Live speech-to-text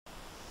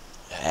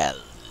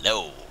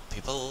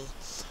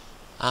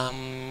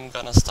I'm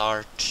gonna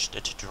start the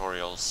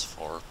tutorials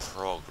for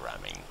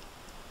programming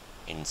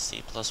in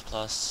C++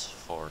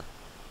 for,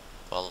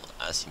 well,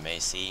 as you may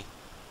see,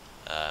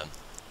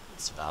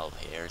 it's Valve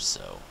here,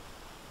 so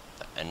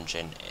the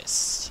engine is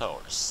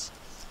Source,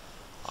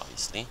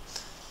 obviously.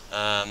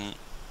 I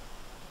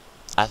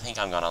think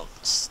I'm gonna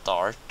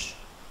start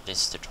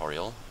this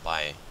tutorial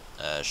by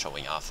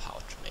showing off how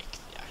to make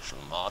the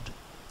actual mod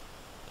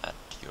that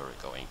you're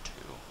going to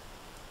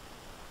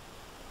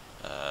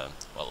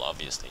well,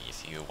 obviously,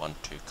 if you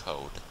want to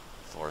code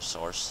for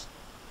Source,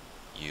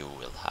 you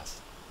will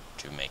have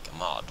to make a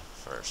mod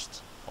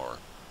first, or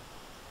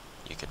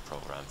you could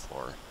program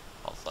for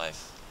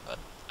Half-Life, but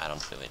I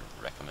don't really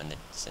recommend it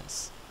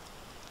since,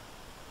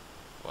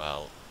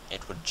 well,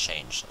 it would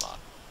change a lot,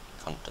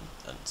 content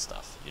and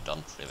stuff. You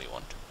don't really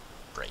want to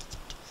break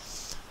it,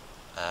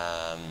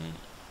 and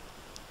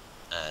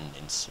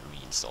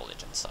reinstall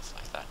it and stuff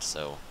like that.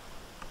 So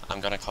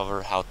I'm gonna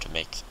cover how to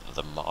make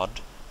the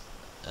mod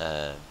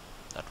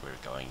that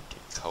we're going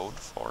to code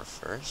for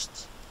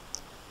first,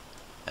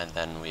 and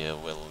then we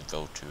will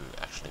go to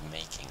actually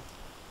making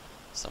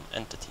some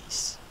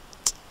entities.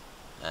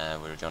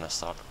 We're gonna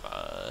start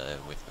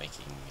with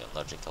making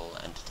logical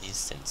entities,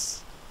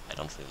 since I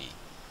don't really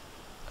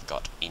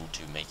got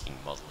into making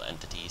model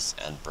entities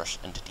and brush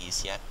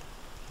entities yet.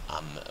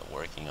 I'm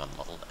working on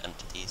model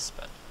entities,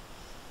 but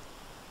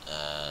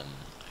I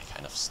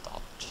kind of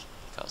stopped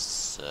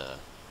because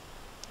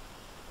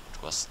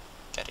it was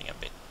getting a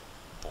bit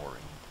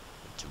boring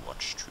to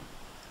watch through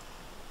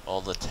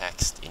all the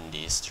text in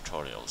these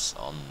tutorials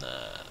on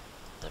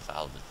the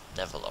Valve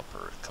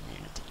developer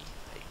community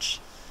page.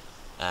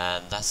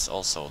 And that's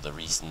also the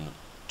reason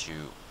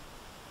to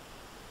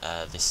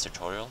this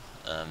tutorial.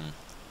 I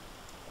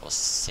was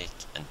sick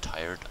and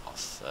tired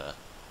of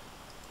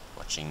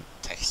watching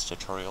text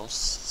tutorials,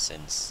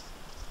 since,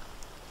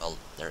 well,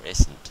 there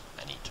isn't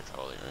any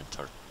tutorial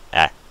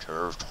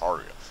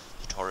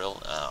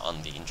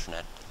on the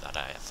internet that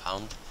I have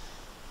found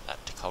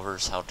that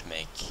covers how to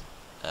make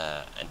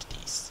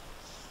entities,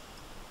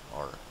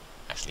 or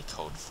actually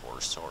code for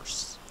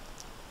Source.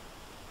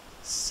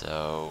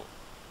 So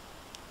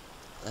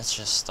let's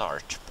just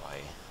start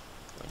by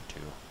going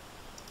to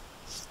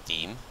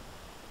Steam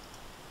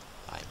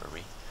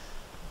library.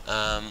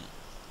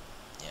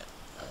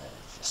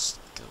 Just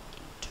go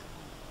into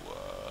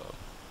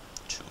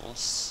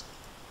tools,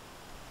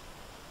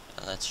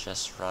 and let's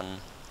just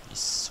run the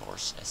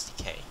Source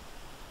SDK.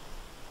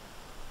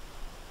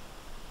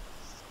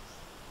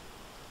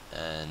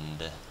 And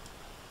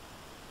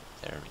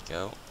there we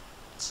go,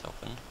 it's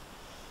open.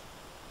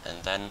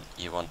 And then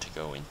you want to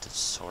go into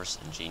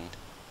SourceEngine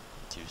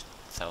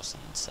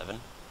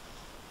 2007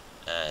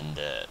 and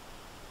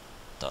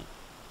done,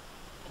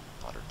 and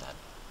bother that.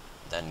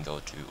 Then go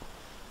to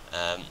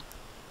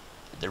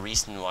the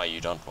reason why you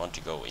don't want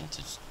to go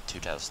into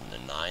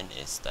 2009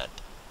 is that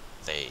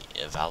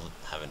Valve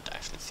haven't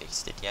actually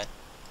fixed it yet.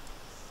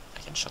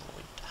 I can show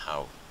you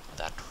how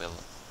that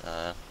will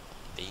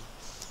be.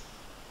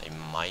 They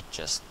might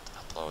just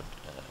upload,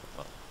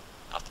 well,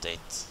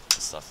 update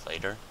stuff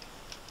later.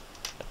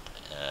 But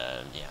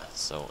yeah,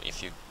 so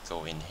if you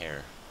go in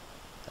here,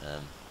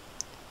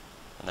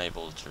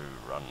 unable to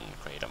run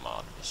create a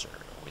mod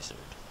wizard,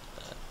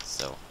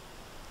 so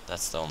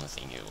that's the only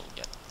thing you will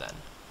get then.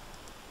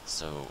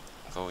 So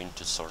go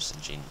into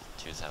SourceEngine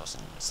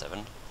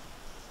 2007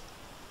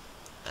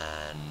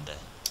 and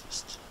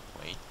just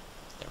wait.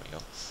 There we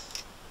go.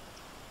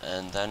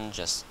 And then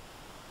just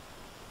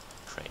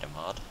create a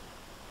mod.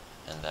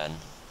 And then,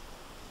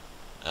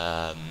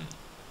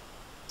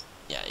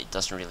 yeah, it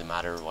doesn't really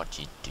matter what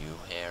you do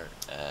here.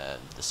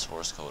 The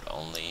source code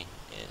only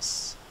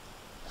is,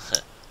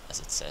 as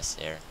it says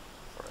here,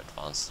 for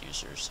advanced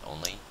users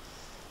only.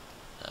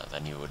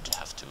 Then you would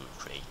have to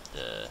create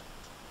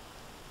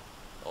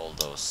all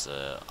those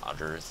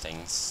other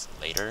things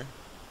later.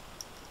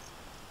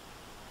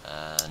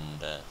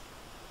 And,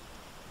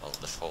 well,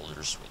 the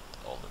folders with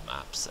all the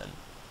maps and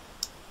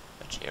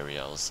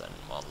materials and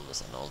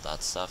models and all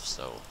that stuff.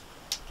 So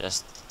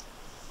just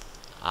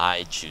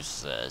I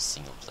choose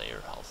single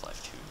player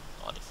Half-Life 2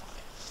 modify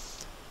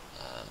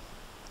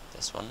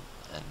this one,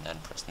 and then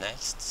press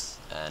next,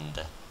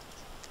 and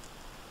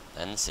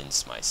then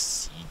since my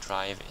C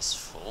drive is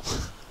full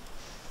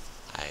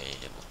I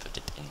will put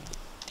it in the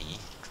D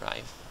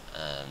drive,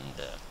 and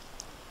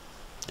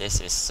this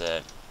is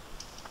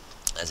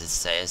as it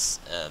says,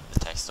 the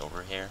text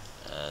over here,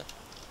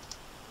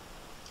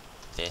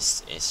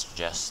 this is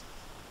just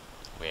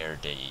where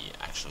the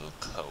actual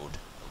code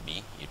will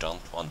be. You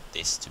don't want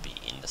this to be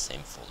in the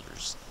same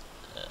folders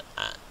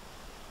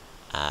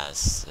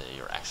as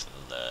your actual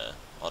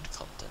mod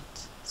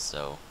content.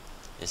 So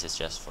this is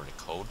just for the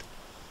code.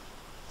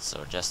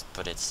 So just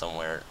put it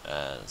somewhere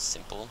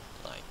simple,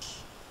 like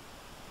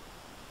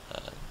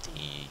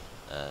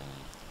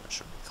what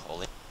should we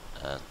call it?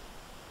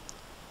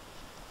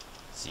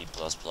 C++,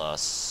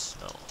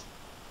 no.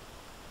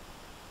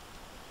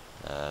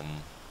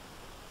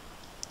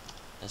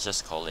 Let's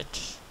just call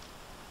it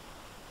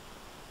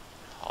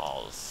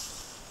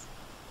half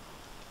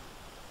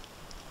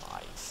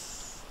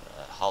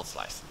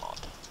Half-Life mod.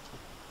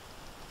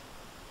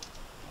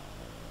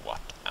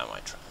 What am I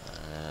trying?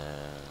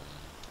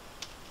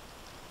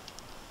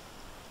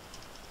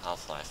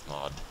 Half-Life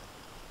mod.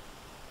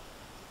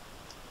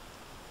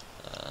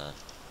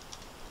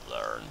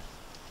 Learn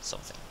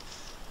something.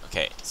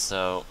 Okay,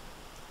 so,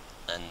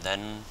 and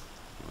then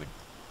you would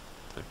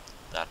put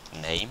that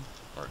name,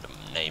 or the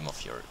name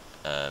of your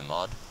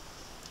mod,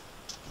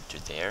 into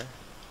there,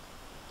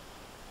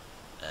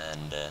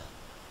 and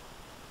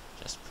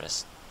just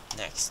press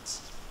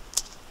next.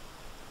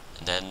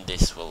 And then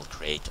this will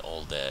create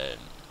all the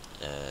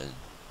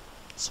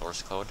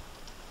source code.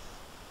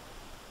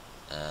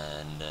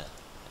 And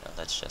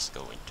let's just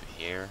go into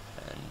here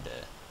and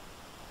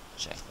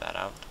check that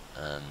out.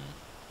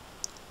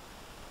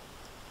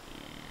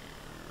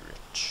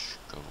 Let's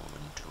go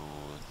into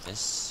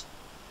this.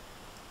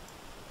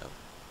 Oh,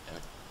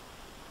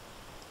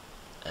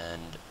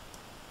 and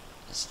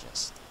let's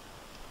just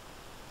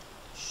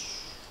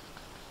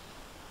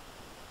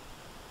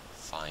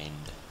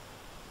find,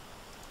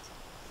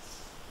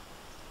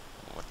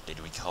 what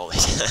did we call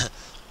it?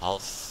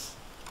 Half-Life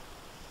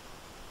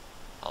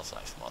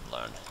mod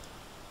learn.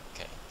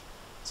 Okay,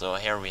 so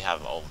here we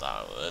have all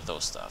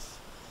those stuff.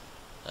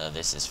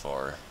 This is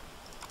for,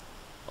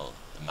 well,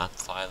 the map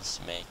files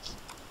you make,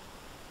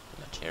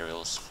 the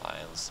materials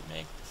files you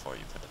make before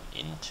you put them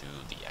into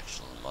the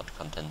actual mod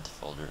content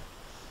folder,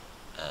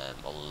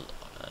 all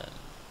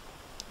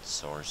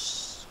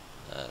source.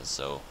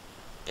 So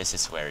this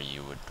is where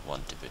you would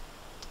want to put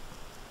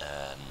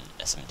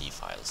SMD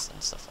files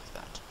and stuff like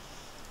that.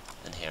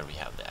 And here we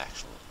have the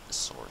actual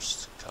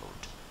source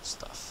code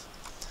stuff.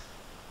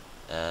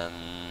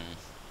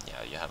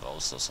 Yeah, you have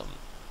also some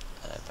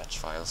batch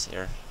files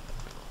here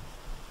that will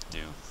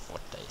do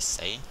what they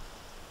say,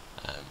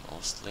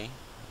 mostly.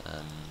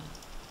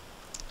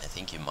 I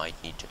think you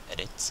might need to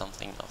edit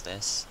something of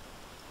this.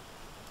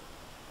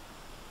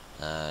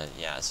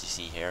 Yeah, as you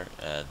see here,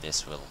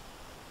 this will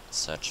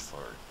search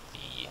for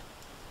the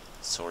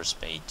source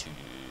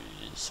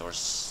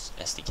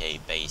SDK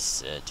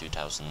base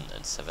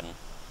 2007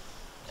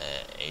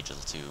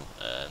 agel2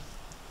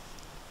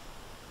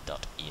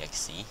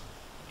 .exe,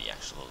 the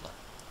actual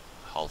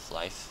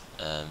Half-Life,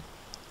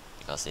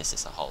 because this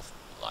is a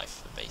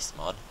Half-Life based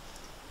mod,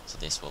 so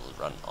this will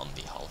run on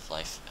the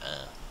Half-Life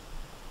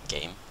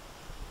game,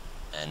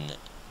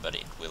 but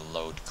it will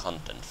load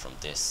content from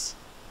this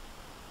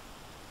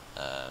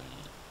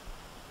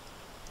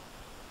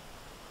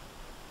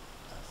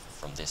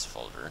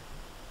folder.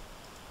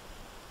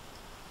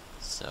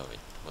 So it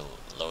will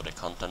load the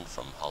content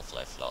from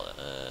Half-Life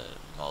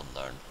mod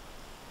learn,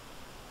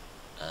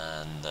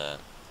 and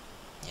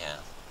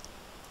yeah,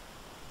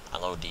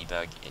 allow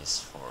debug is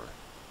for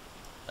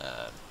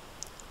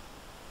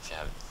if you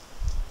have,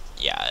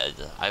 yeah,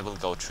 I will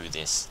go through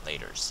this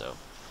later. So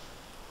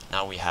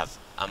now we have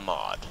a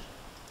mod,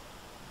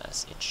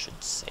 as it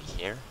should say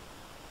here.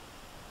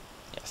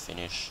 Yeah,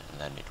 finish, and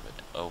then it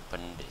would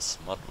open this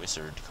mod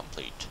wizard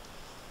complete.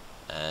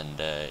 And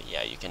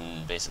yeah, you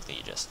can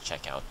basically just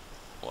check out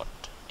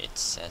what it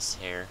says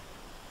here.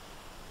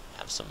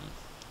 Have some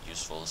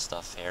useful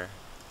stuff here,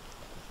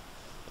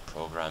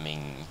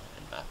 programming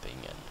and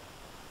mapping and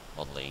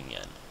modeling,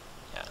 and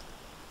yeah,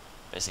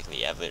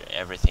 basically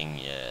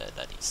everything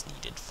that is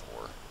needed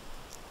for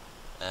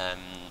a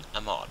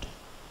mod.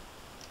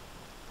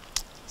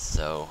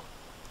 So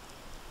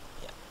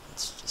yeah,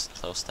 let's just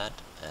close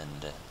that,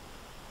 and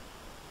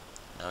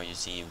now you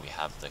see we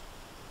have the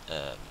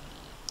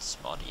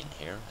mod in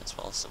here as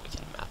well, so we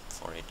can map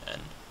for it,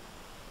 and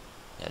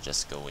yeah,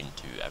 just go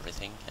into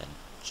everything and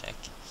check.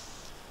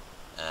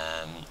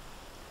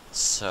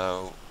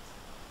 So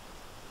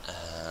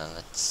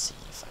let's see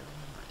if I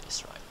remember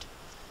this right.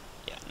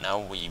 Yeah, now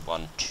we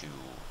want to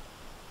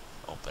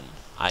open,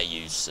 I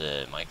use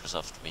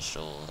Microsoft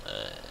Visual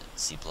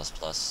C++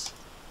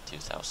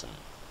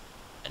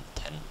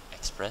 2010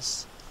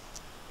 Express,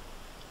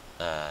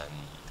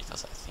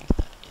 because I think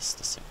that is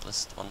the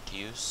simplest one to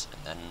use.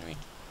 And then we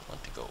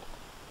want to go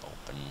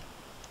open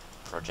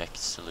project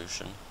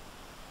solution,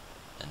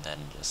 and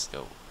then just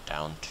go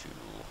down to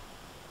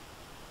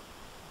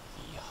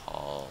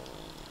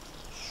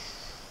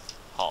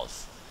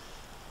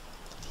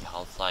the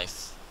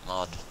Half-Life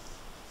mod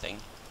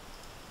thing,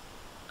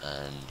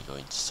 and go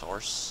into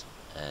source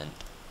and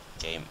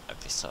game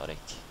episodic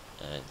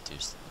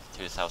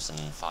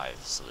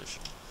 2005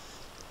 solution.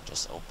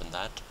 Just open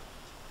that,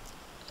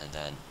 and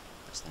then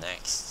press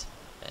next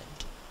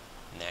and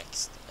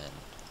next, and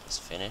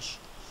just finish.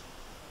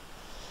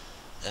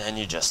 And then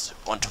you just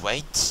want to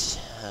wait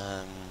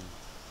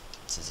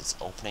since it's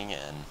opening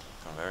and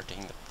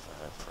converting the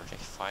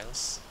project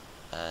files,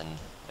 and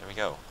there we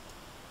go.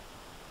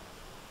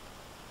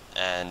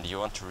 And you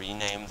want to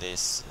rename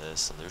these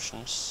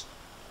solutions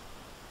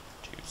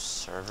to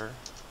server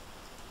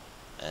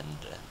and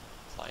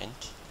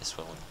client. This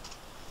will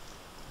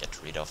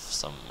get rid of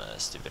some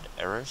stupid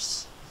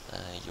errors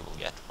you will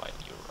get while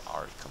you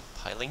are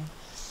compiling.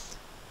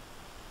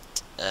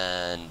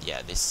 And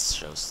yeah, this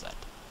shows that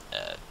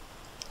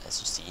as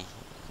you see,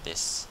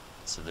 this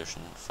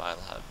solution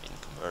file have been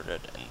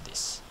converted, and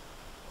this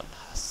one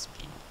has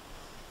been.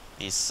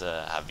 These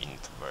have been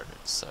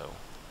converted. So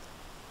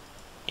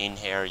in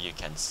here you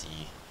can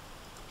see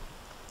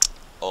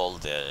all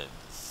the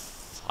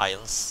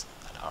files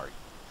that are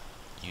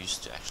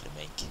used to actually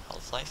make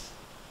Half-Life.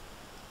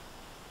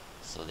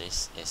 So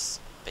this is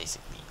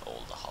basically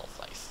all the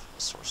Half-Life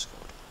source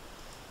code.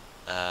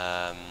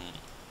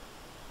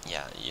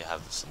 Yeah, you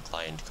have some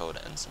client code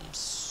and some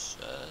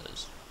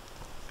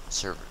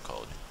server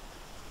code.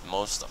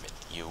 Most of it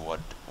you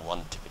would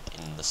want to put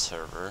in the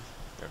server,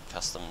 your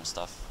custom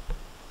stuff,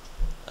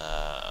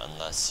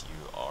 unless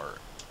you are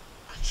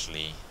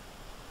actually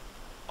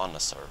on a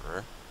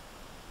server.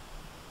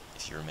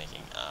 If you're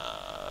making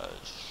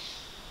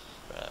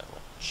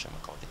what shall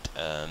I call it?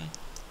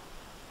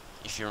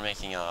 If you're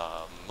making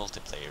a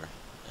multiplayer,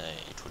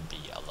 it would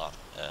be a lot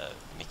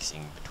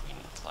mixing between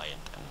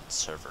client and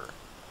server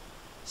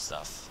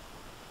stuff,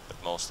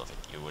 but most of it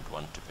you would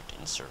want to put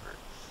in server,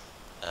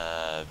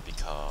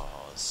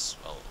 because,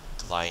 well,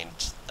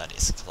 client, that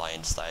is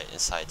client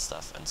side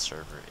stuff, and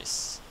server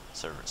is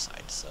server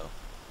side. So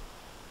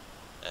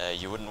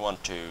you wouldn't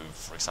want to,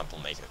 for example,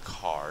 make a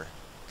car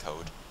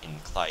code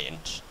in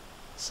client,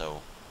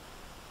 so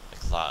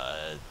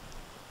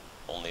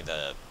only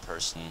the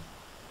person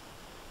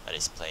that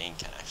is playing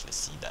can actually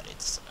see that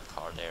it's a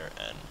car there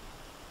and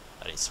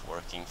that it's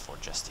working for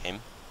just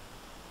him.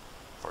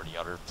 For the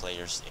other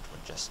players, it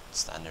would just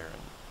stand there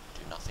and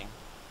do nothing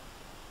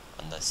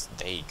unless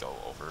they go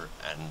over,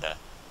 and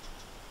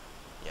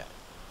yeah,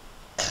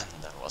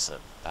 that was a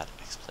bad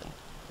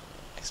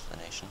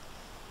explanation.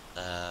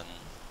 But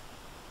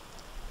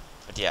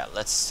yeah,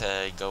 let's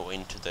go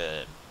into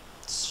the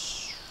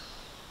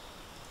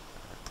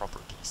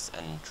properties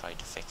and try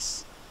to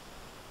fix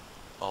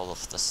all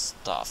of the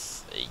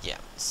stuff. Yeah,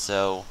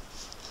 so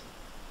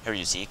here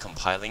you see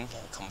compiling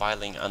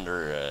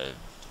under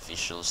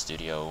Visual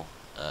Studio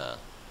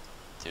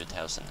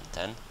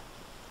 2010.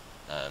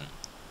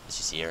 As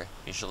you see here,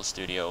 Visual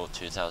Studio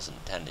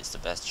 2010 is the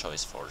best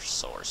choice for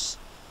Source.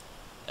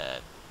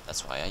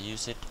 That's why I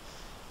use it.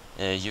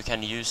 You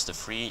can use the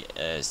free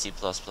C++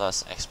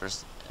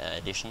 Expert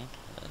Edition.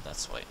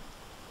 That's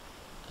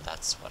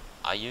what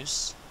I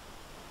use,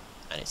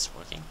 and it's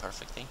working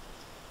perfectly.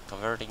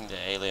 Converting the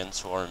Alien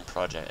Swarm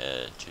project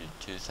to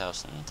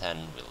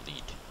 2010 will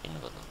lead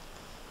invalid.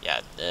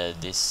 Yeah,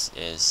 this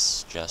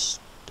is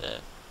just.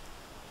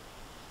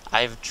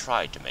 I've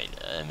tried to make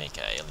an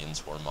Alien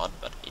Swarm mod,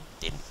 but it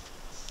didn't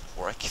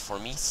work for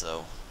me,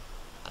 so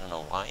I don't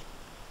know why.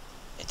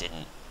 It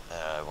didn't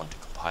want to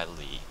compile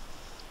the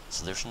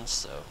solutions,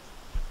 so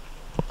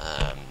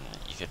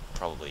you could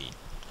probably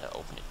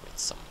open it with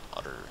some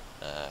other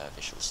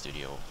Visual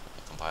Studio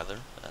compiler.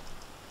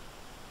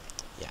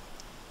 Yeah.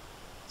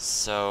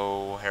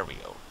 So here we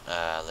go.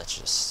 Let's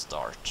just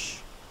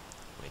start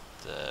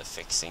with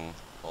fixing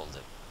all the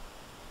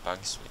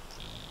bugs with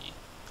the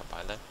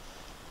compiler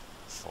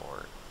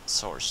for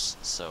Source.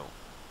 So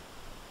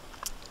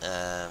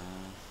yeah,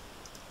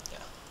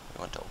 we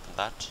want to open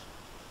that,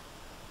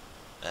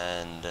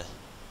 and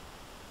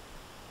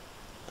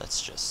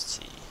let's just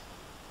see.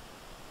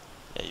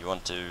 Yeah, you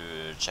want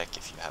to check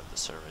if you have the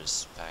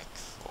service pack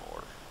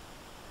for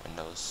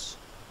Windows.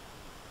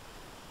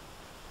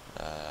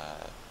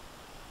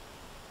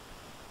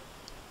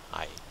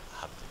 I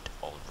have it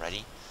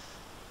already.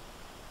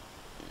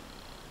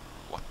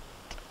 What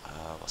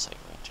was I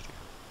going to do?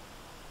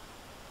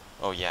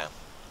 Oh yeah,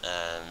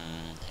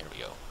 here we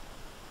go.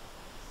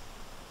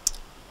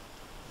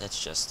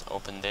 Let's just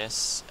open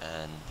this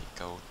and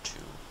go to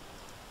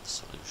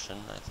solution,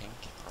 I think,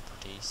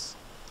 properties,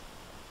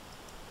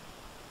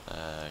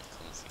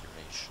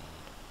 configuration.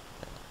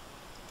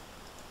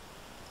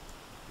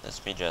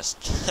 Let me just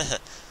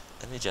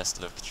let me just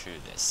look through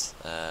this.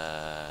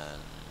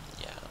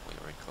 Yeah, we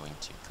were going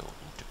to go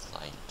into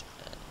client,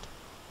 and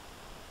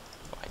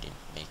I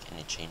didn't make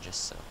any changes,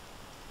 so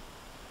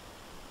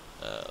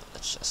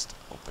let's just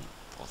open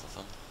both of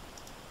them.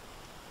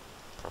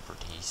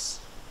 Properties,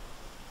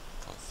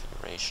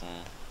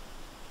 configuration,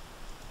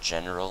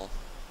 general,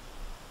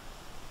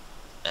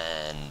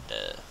 and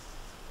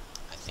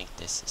I think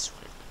this is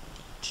where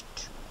we need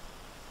to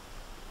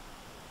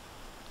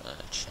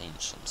change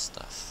some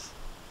stuff.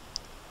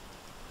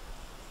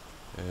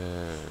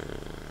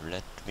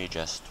 Let me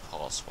just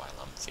pause while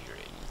I'm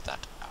figuring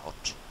that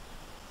out.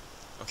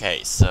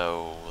 Okay,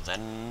 so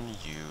then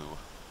you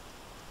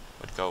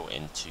would go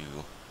into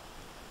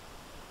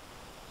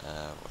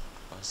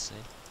what was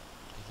it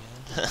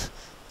again?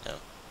 No,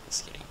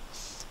 just kidding.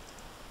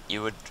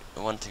 You would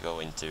want to go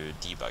into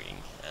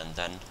debugging and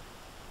then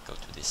go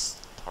to this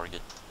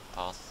target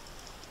path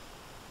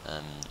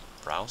and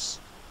browse,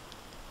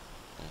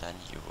 and then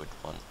you would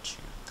want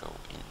to go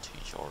into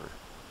your,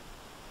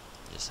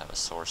 just have a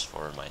source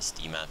for my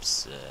Steam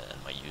apps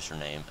and my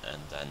username,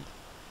 and then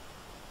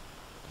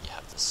we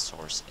have the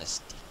source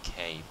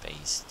SDK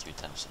base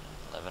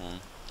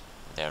 2011.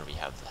 There we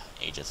have the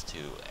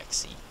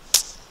Aegis2XE.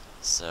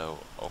 So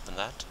open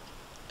that,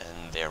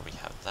 and there we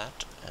have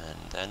that,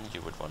 and then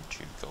you would want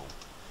to go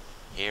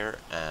here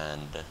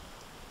and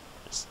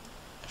just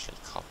actually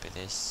copy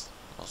this,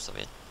 most of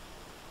it,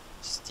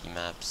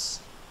 stmaps,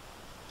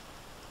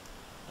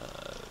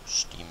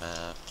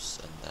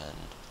 and then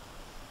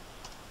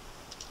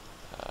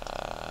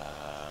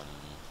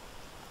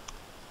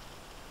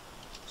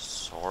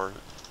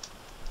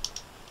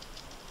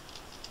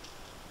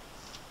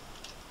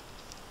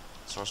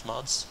source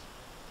mods,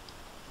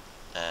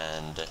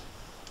 and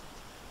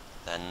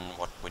then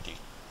what would you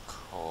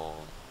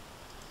call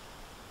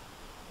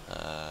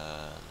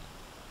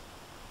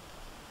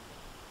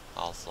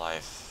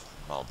Half-Life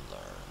mod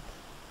learn.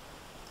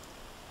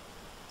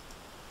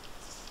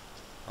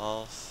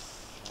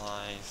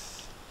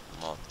 Half-Life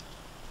mod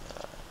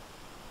learn.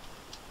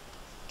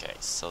 Okay,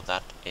 so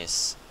that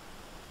is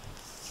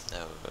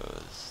the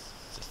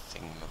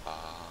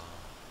thingamabob.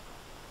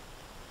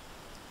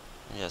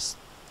 Just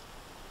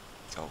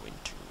go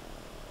into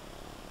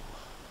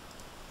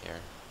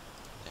here,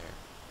 there,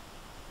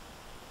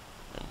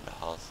 and the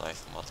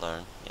Half-Life mod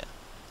learn. Yeah,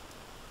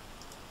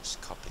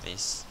 just copy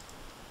this.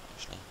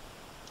 Actually,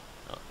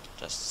 no,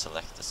 just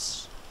select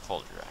this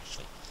folder.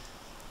 Actually,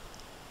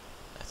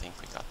 I think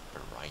we got the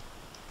right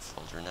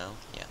folder now.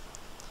 Yeah.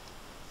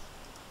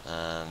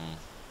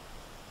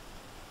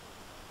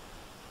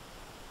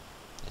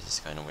 This is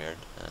kind of weird.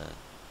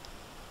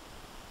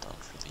 Don't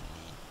really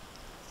need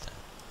that,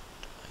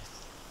 I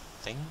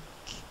think.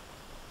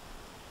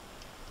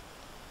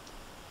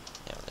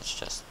 Yeah, let's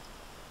just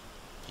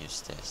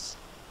use this.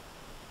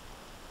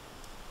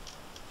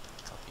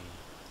 Copy.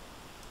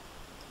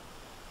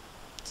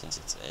 Since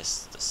it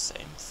is the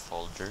same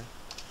folder.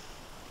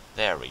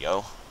 There we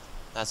go.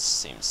 That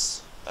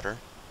seems better.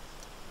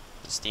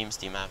 Steam,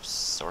 Steamapps,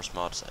 source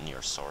mods, and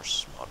your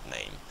source mod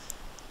name.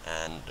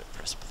 And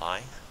press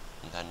apply.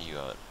 And then you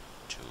go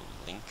to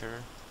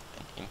linker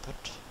and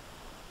input.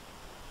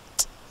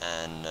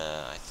 And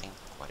I think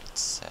what it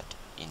said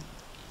in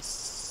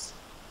is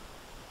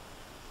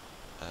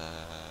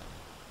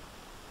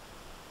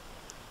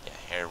yeah,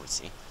 here we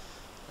see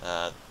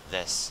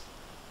this.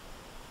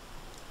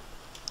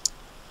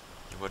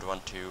 You would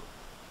want to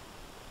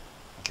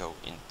go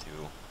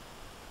into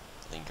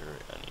linker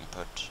and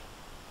input,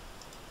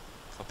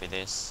 copy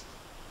this,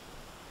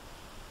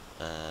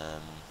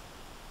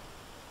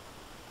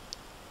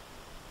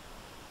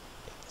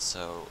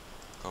 so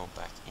go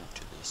back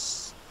into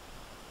this,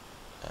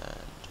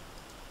 and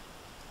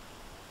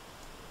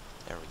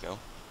there we go.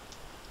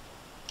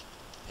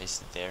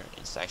 Paste it there.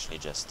 It's actually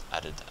just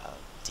added a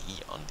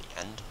D on the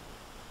end,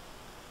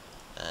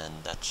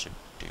 and that should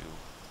do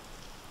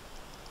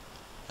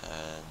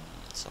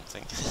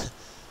something.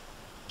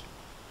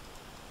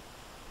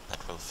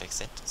 That will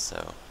fix it.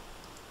 So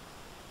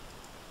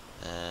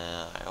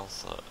I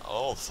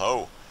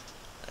also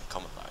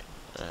comment line.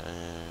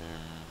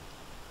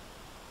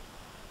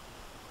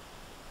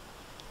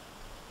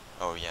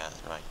 Oh yeah,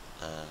 right.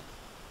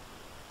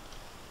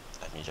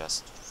 Let me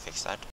just fix that.